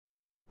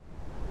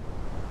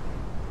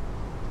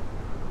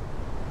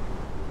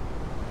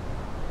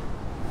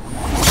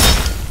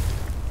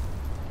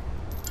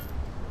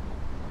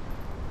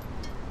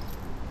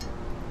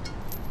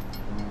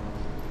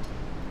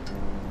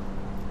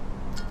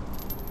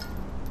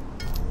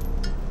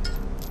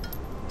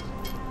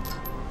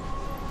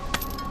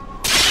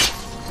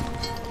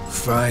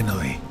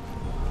Finally,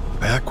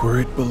 back where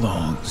it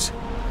belongs.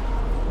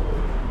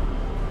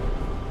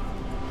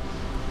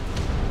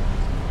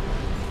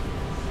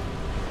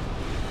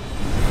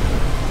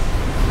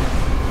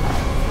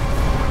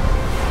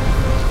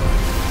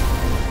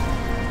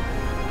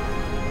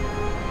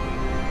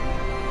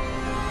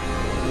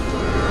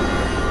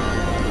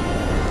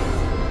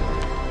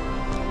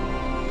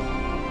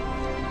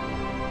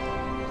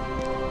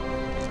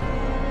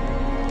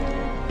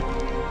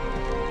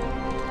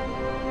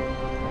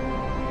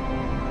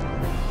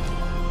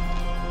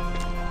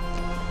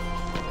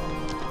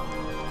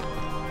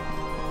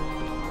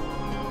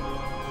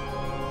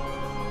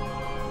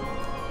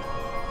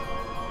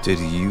 Did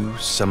you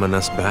summon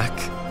us back?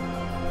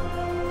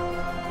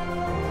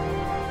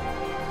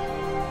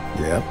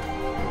 Yep.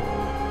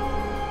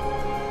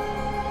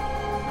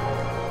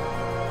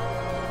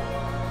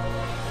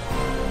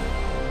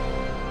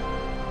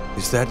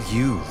 Is that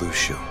you,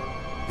 Lucio?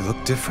 You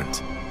look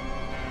different.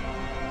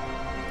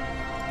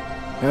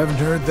 Haven't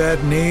heard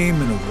that name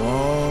in a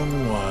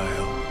long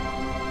while.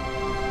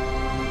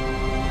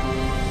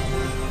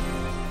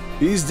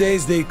 These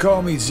days they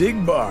call me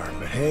Zigbar,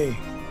 but hey,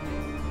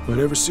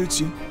 whatever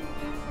suits you.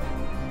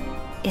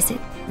 Is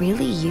it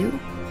really you?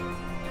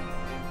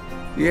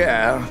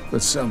 Yeah,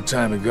 but some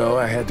time ago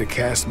I had to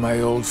cast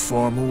my old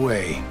form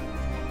away.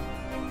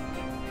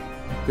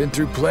 Been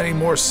through plenty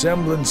more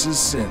semblances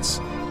since,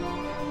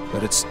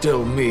 but it's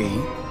still me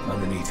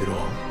underneath it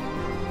all.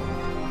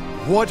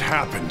 What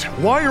happened?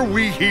 Why are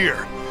we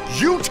here?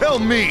 You tell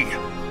me!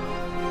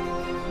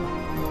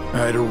 I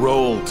had a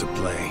role to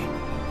play.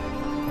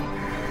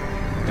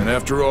 And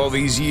after all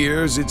these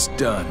years, it's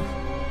done.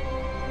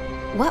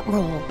 What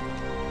role?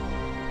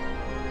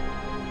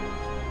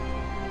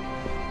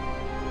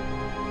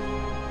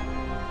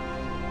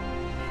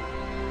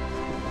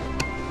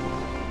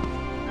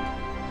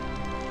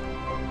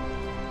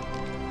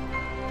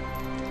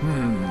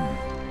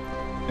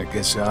 I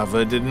guess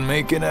Ava didn't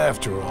make it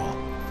after all.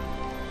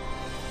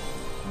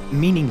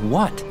 Meaning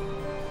what?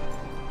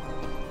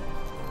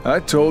 I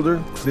told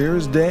her, clear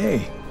as day,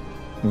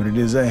 what it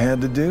is I had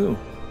to do.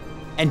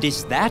 And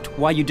is that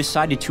why you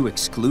decided to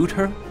exclude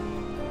her?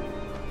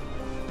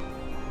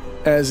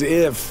 As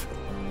if.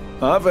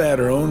 Ava had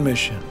her own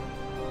mission,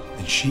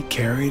 and she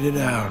carried it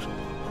out.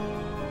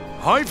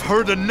 I've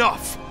heard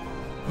enough!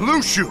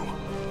 Lucio,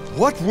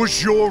 what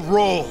was your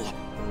role?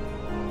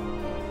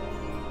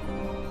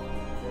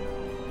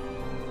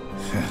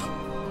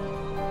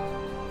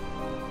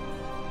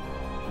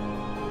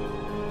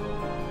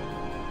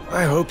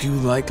 I hope you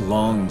like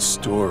long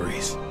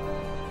stories.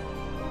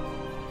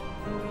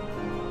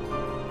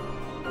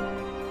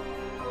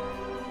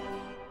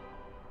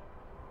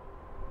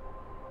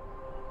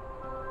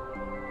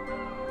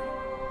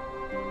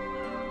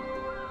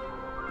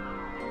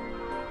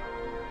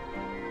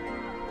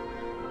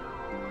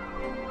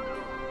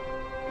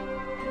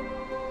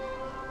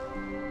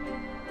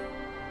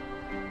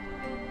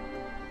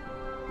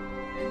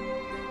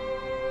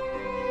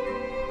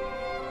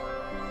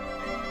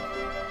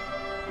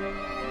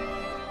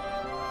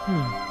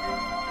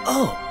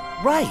 Oh,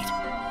 right.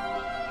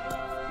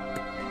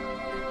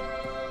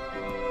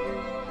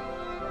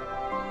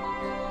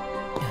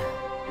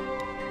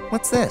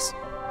 What's this?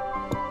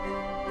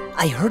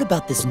 I heard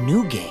about this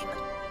new game.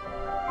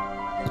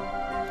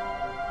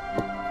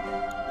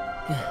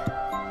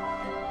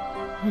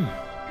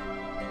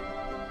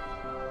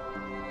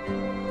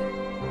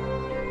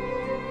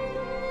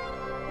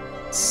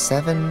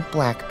 Seven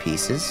black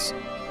pieces,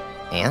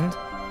 and?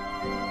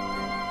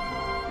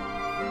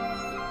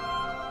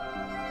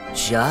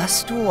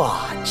 Just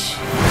watch.